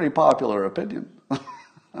it's a pretty popular opinion.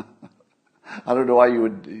 I don't know why you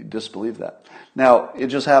would disbelieve that. Now, it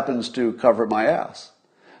just happens to cover my ass.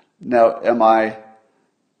 Now,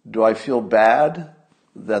 do I feel bad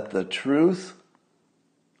that the truth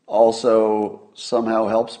also somehow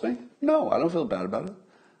helps me? No, I don't feel bad about it.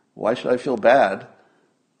 Why should I feel bad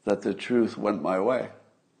that the truth went my way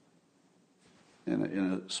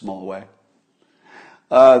in a small way?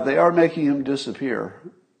 They are making him disappear,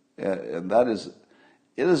 and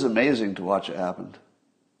it is amazing to watch it happen.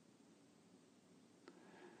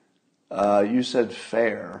 You said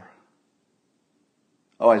fair.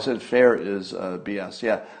 Oh, I said fair is BS.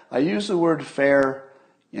 Yeah, I use the word fair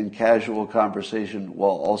in casual conversation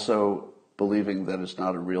while also believing that it's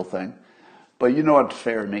not a real thing. But you know what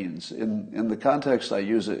fair means. In the context I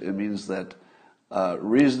use it, it means that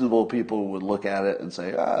reasonable people would look at it and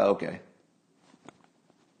say, okay.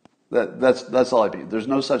 That's all I mean. There's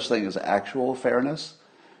no such thing as actual fairness,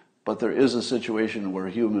 but there is a situation where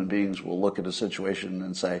human beings will look at a situation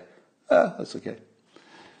and say, that's okay.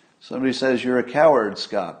 Somebody says, you're a coward,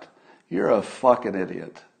 Scott. You're a fucking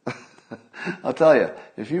idiot. I'll tell you,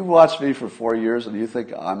 if you've watched me for 4 years and you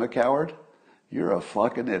think I'm a coward, you're a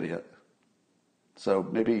fucking idiot. So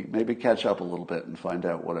maybe catch up a little bit and find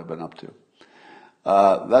out what I've been up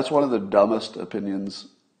to. That's one of the dumbest opinions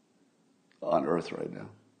on earth right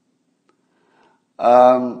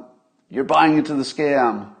now. You're buying into the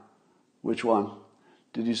scam. Which one?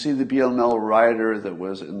 Did you see the BLM rioter that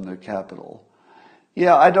was in the Capitol?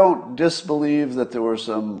 Yeah, I don't disbelieve that there were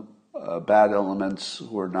some bad elements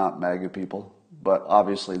who are not MAGA people, but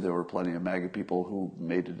obviously there were plenty of MAGA people who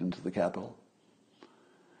made it into the Capitol.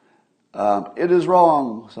 It is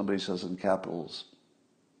wrong, somebody says in capitals.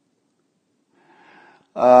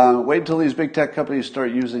 Wait until these big tech companies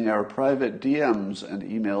start using our private DMs and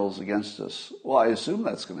emails against us. Well, I assume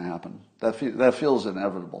that's going to happen. That feels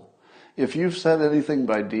inevitable. If you've said anything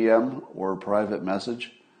by DM or private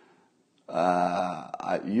message,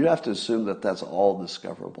 you have to assume that that's all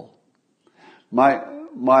discoverable. My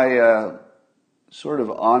sort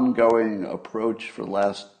of ongoing approach for the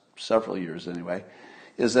last several years anyway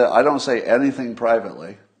is that I don't say anything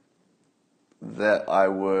privately that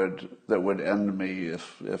would end me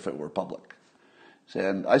if it were public.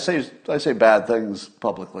 And I say bad things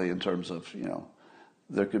publicly in terms of,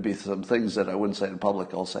 there could be some things that I wouldn't say in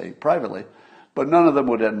public I'll say privately, but none of them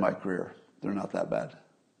would end my career. They're not that bad.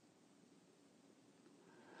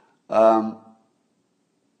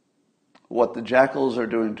 What the jackals are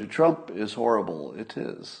doing to Trump is horrible. It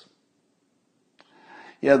is.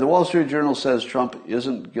 Yeah, the Wall Street Journal says Trump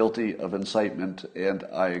isn't guilty of incitement, and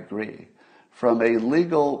I agree. From a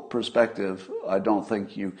legal perspective, I don't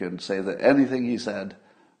think you can say that anything he said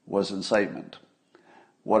was incitement.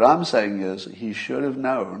 What I'm saying is he should have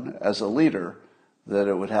known as a leader that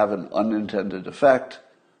it would have an unintended effect,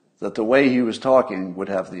 that the way he was talking would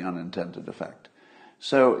have the unintended effect.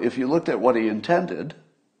 So if you looked at what he intended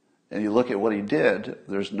and you look at what he did,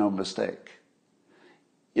 there's no mistake.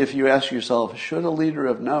 If you ask yourself, should a leader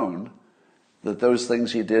have known that those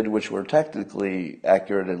things he did, which were technically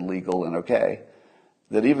accurate and legal and okay,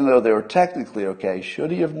 that even though they were technically okay,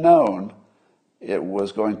 should he have known it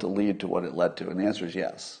was going to lead to what it led to? And the answer is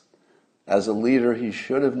yes. As a leader, he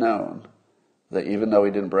should have known that even though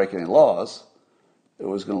he didn't break any laws, it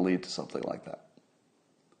was going to lead to something like that.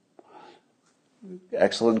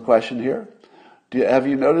 Excellent question here. Have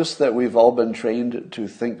you noticed that we've all been trained to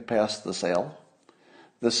think past the sale?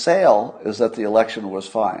 The sale is that the election was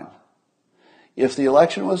fine. If the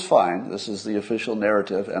election was fine, this is the official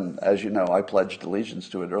narrative, and as you know, I pledged allegiance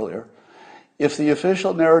to it earlier. If the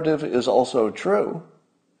official narrative is also true,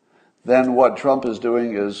 then what Trump is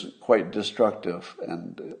doing is quite destructive,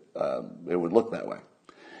 and it would look that way.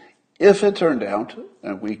 If it turned out,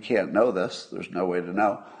 and we can't know this, there's no way to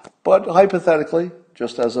know, but hypothetically,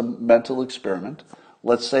 just as a mental experiment,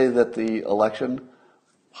 let's say that the election,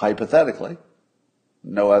 hypothetically,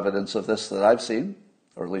 no evidence of this that I've seen,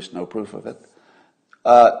 or at least no proof of it,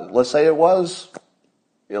 let's say it was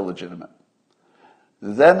illegitimate.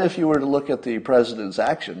 Then if you were to look at the president's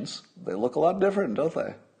actions, they look a lot different, don't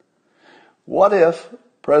they? What if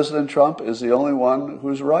President Trump is the only one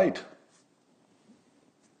who's right?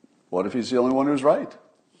 What if he's the only one who's right?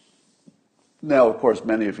 Now, of course,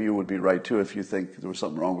 many of you would be right too if you think there was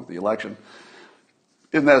something wrong with the election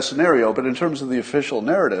in that scenario, but in terms of the official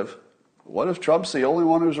narrative, what if Trump's the only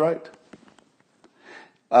one who's right?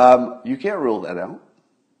 You can't rule that out,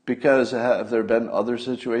 because have there been other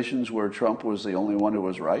situations where Trump was the only one who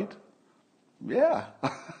was right? Yeah,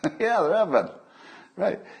 yeah, there have been.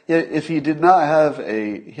 Right. If he did not have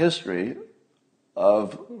a history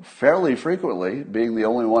of fairly frequently being the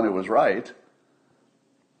only one who was right,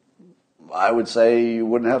 I would say you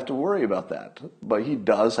wouldn't have to worry about that. But he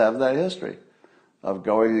does have that history of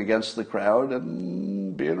going against the crowd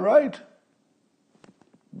and being right.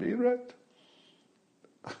 Being right.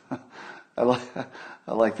 I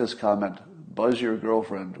like this comment. Buzz your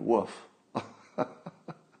girlfriend. Woof.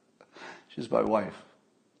 She's my wife.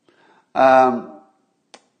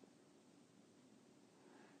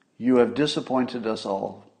 You have disappointed us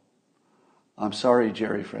all. I'm sorry,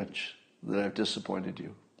 Jerry French, that I've disappointed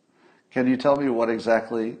you. Can you tell me what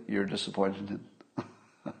exactly you're disappointed in?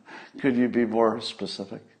 Could you be more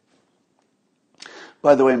specific?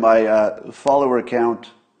 By the way, my follower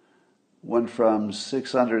count went from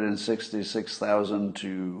 666,000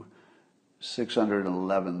 to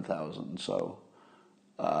 611,000. So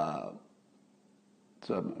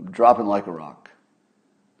So I'm dropping like a rock.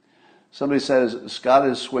 Somebody says, Scott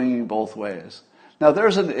is swinging both ways. Now,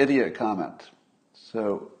 there's an idiot comment.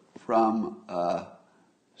 So, from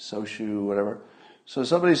Soshu, whatever. So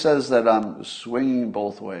somebody says that I'm swinging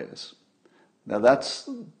both ways. Now, that's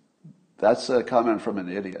a comment from an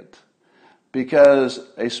idiot. Because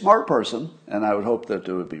a smart person, and I would hope that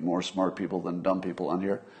there would be more smart people than dumb people on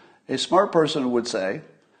here, a smart person would say,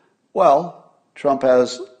 well, Trump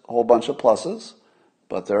has a whole bunch of pluses,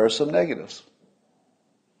 but there are some negatives.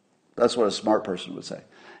 That's what a smart person would say.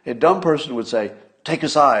 A dumb person would say, take a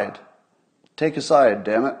side. Take a side,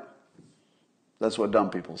 damn it. That's what dumb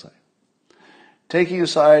people say. Taking a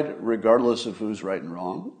side, regardless of who's right and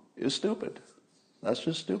wrong, is stupid. That's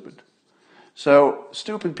just stupid. So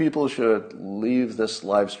stupid people should leave this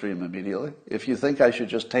live stream immediately. If you think I should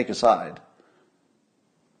just take a side,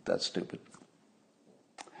 that's stupid.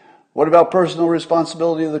 What about personal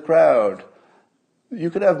responsibility of the crowd? You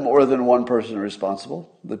could have more than one person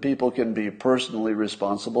responsible. The people can be personally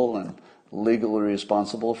responsible and legally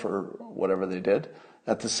responsible for whatever they did.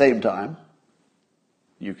 At the same time,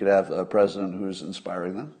 you could have a president who's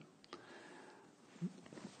inspiring them.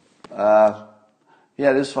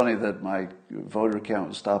 Yeah, it is funny that my voter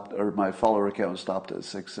count stopped, or my follower count stopped at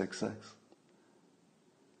 666.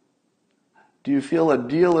 Do you feel a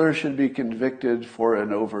dealer should be convicted for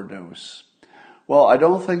an overdose? Well, I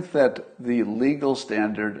don't think that the legal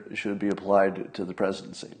standard should be applied to the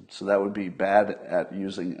presidency. So that would be bad at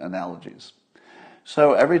using analogies.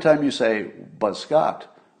 So every time you say, but Scott,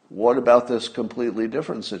 what about this completely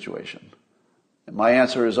different situation? And my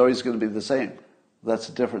answer is always going to be the same. That's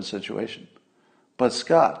a different situation. But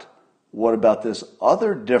Scott, what about this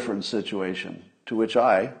other different situation? To which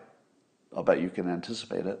I'll bet you can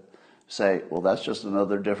anticipate it, say, well, that's just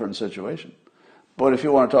another different situation. But if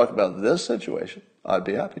you want to talk about this situation, I'd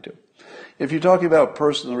be happy to. If you're talking about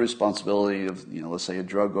personal responsibility of, let's say a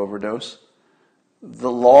drug overdose,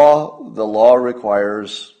 the law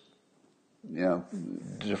requires,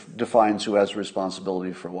 defines who has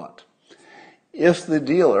responsibility for what. If the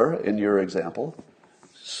dealer, in your example,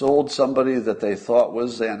 sold somebody that they thought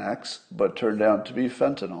was Xanax, but turned out to be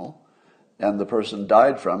fentanyl, and the person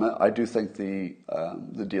died from it, I do think the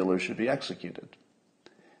dealer should be executed,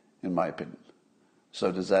 in my opinion. So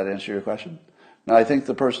does that answer your question? Now, I think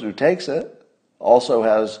the person who takes it also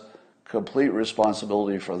has complete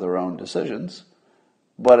responsibility for their own decisions,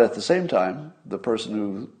 but at the same time, the person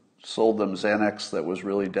who sold them Xanax that was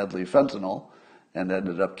really deadly fentanyl and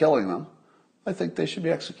ended up killing them, I think they should be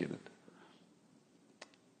executed.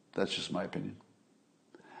 That's just my opinion.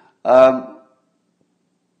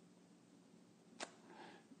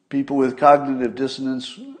 People with cognitive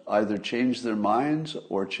dissonance either change their minds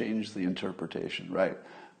or change the interpretation, right?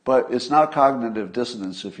 But it's not cognitive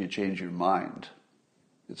dissonance if you change your mind.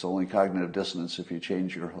 It's only cognitive dissonance if you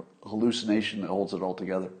change your hallucination that holds it all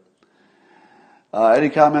together. Any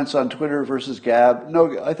comments on Twitter versus Gab?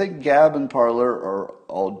 No, I think Gab and Parler are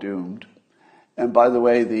all doomed. And by the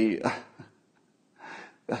way,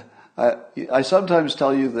 I sometimes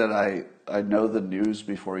tell you that I know the news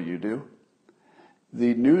before you do.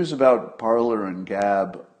 The news about Parler and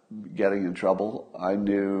Gab getting in trouble, I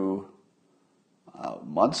knew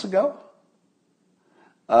months ago.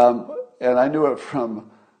 And I knew it from,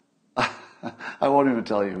 I won't even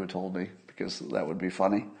tell you who told me because that would be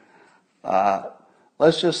funny.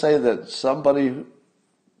 Let's just say that somebody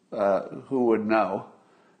who would know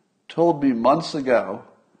told me months ago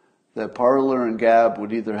that Parler and Gab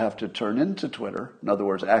would either have to turn into Twitter, in other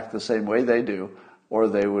words, act the same way they do, or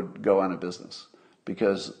they would go out of business.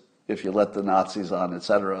 Because if you let the Nazis on,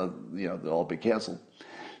 etc., they'll all be canceled.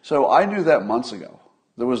 So I knew that months ago.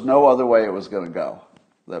 There was no other way it was going to go.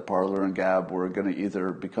 That Parler and Gab were going to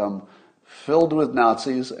either become filled with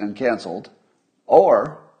Nazis and canceled,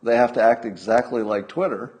 or they have to act exactly like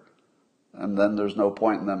Twitter, and then there's no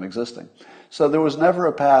point in them existing. So there was never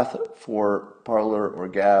a path for Parler or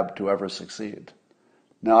Gab to ever succeed.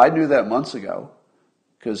 Now, I knew that months ago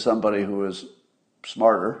because somebody who was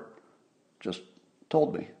smarter just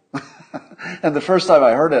told me. And the first time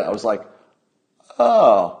I heard it, I was like,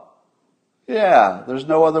 oh, yeah, there's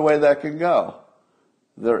no other way that can go.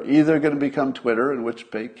 They're either going to become Twitter, in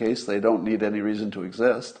which case they don't need any reason to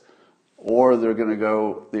exist, or they're going to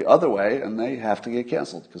go the other way and they have to get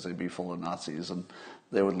canceled because they'd be full of Nazis and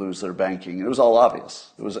they would lose their banking. It was all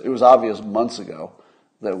obvious. It was obvious months ago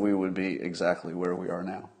that we would be exactly where we are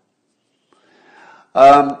now.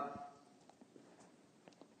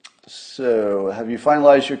 So, have you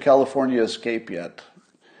finalized your California escape yet?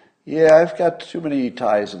 Yeah, I've got too many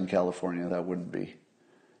ties in California. That wouldn't be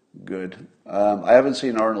Good. I haven't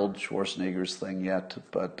seen Arnold Schwarzenegger's thing yet,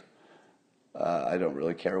 but I don't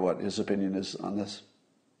really care what his opinion is on this.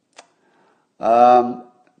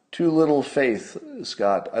 Too little faith,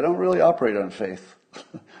 Scott. I don't really operate on faith.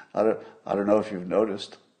 I don't know if you've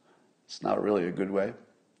noticed. It's not really a good way.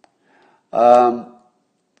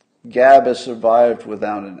 Gab has survived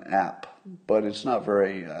without an app, but it's not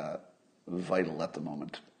very vital at the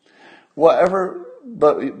moment. Whatever,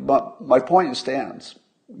 but my point stands.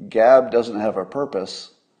 Gab doesn't have a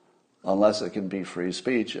purpose unless it can be free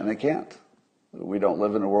speech, and it can't. We don't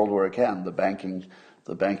live in a world where it can. The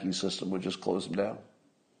banking system would just close them down.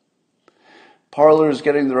 Parler's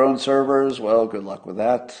getting their own servers. Well, good luck with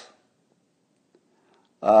that.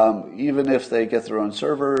 Even if they get their own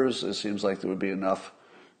servers, it seems like there would be enough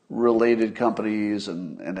related companies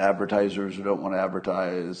and advertisers who don't want to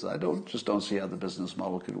advertise. I just don't see how the business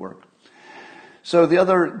model could work. So the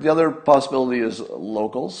other possibility is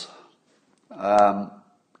locals.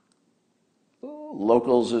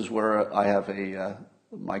 Locals is where I have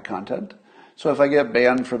my content. So if I get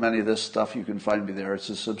banned from any of this stuff, you can find me there. It's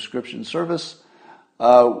a subscription service.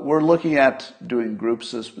 We're looking at doing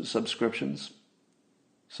groups as subscriptions.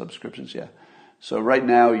 Subscriptions, yeah. So right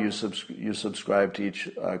now you subscribe to each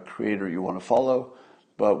creator you want to follow,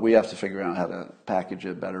 but we have to figure out how to package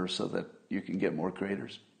it better so that you can get more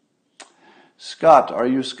creators. Scott, are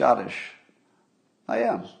you Scottish? I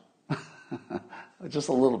am. Just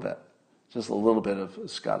a little bit. Just a little bit of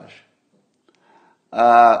Scottish.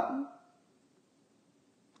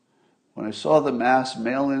 When I saw the mass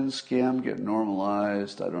mail-in scam get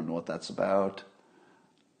normalized, I don't know what that's about.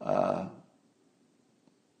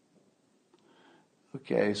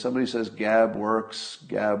 Okay, somebody says Gab works.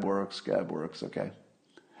 Okay.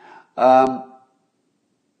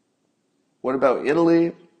 What about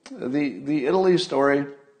Italy? The Italy story.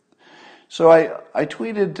 So I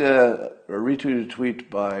tweeted or retweeted a tweet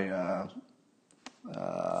by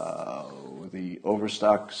the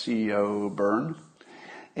Overstock CEO Byrne,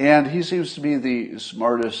 and he seems to be the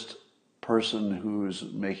smartest person who's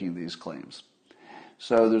making these claims.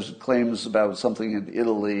 So there's claims about something in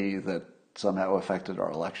Italy that somehow affected our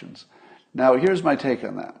elections. Now, here's my take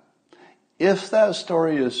on that. If that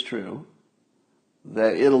story is true,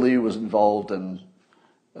 that Italy was involved in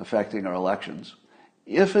affecting our elections,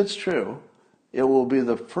 if it's true, it will be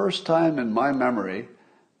the first time in my memory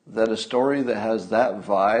that a story that has that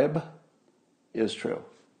vibe is true,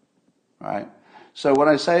 right? So when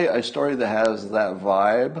I say a story that has that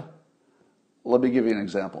vibe, let me give you an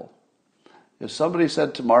example. If somebody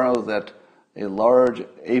said tomorrow that a large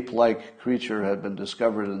ape-like creature had been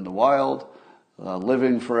discovered in the wild,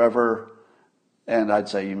 living forever, and I'd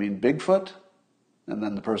say, you mean Bigfoot? And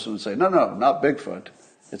then the person would say, no, not Bigfoot.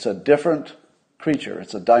 It's a different creature.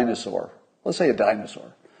 It's a dinosaur. Let's say a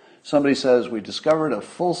dinosaur. Somebody says, we discovered a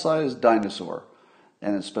full-size dinosaur,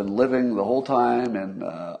 and it's been living the whole time in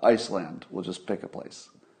Iceland. We'll just pick a place.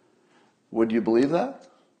 Would you believe that?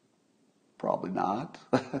 Probably not.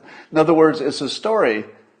 In other words, it's a story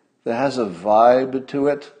that has a vibe to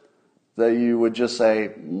it that you would just say,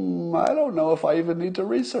 I don't know if I even need to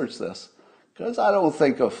research this, because I don't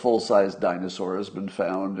think a full-size dinosaur has been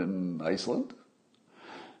found in Iceland.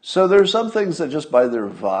 So there's some things that just by their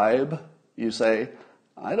vibe, you say,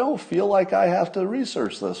 I don't feel like I have to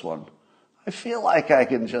research this one. I feel like I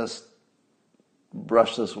can just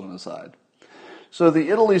brush this one aside. So the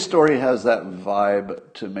Italy story has that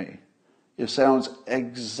vibe to me. It sounds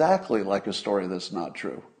exactly like a story that's not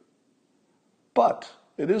true. But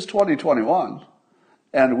it is 2021,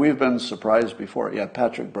 and we've been surprised before. Yeah,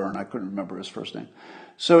 Patrick Byrne, I couldn't remember his first name.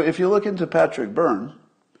 So if you look into Patrick Byrne,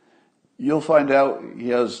 you'll find out he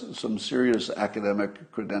has some serious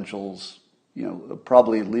academic credentials,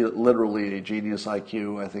 probably literally a genius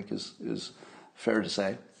IQ, I think is fair to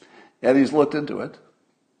say. And he's looked into it.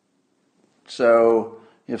 So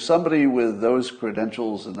if somebody with those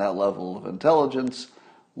credentials and that level of intelligence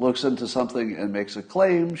looks into something and makes a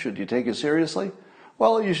claim, should you take it seriously?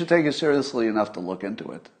 Well, you should take it seriously enough to look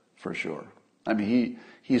into it, for sure. I mean,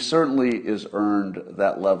 he certainly is earned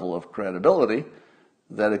that level of credibility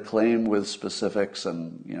that a claim with specifics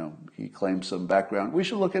and, he claims some background. We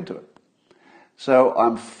should look into it. So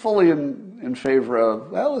I'm fully in favor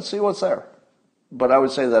of, let's see what's there. But I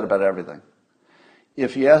would say that about everything.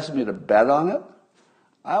 If you asked me to bet on it,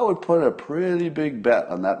 I would put a pretty big bet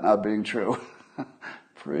on that not being true.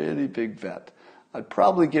 Pretty big bet. I'd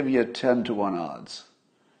probably give you 10-1 odds.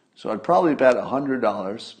 So I'd probably bet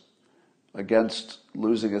 $100 against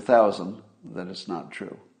losing 1,000 that it's not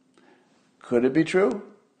true. Could it be true?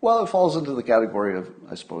 Well, it falls into the category of,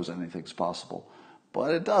 I suppose, anything's possible.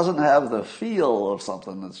 but it doesn't have the feel of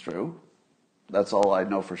something that's true. That's all I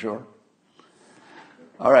know for sure.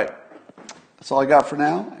 All right. That's all I got for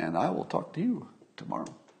now, and I will talk to you tomorrow.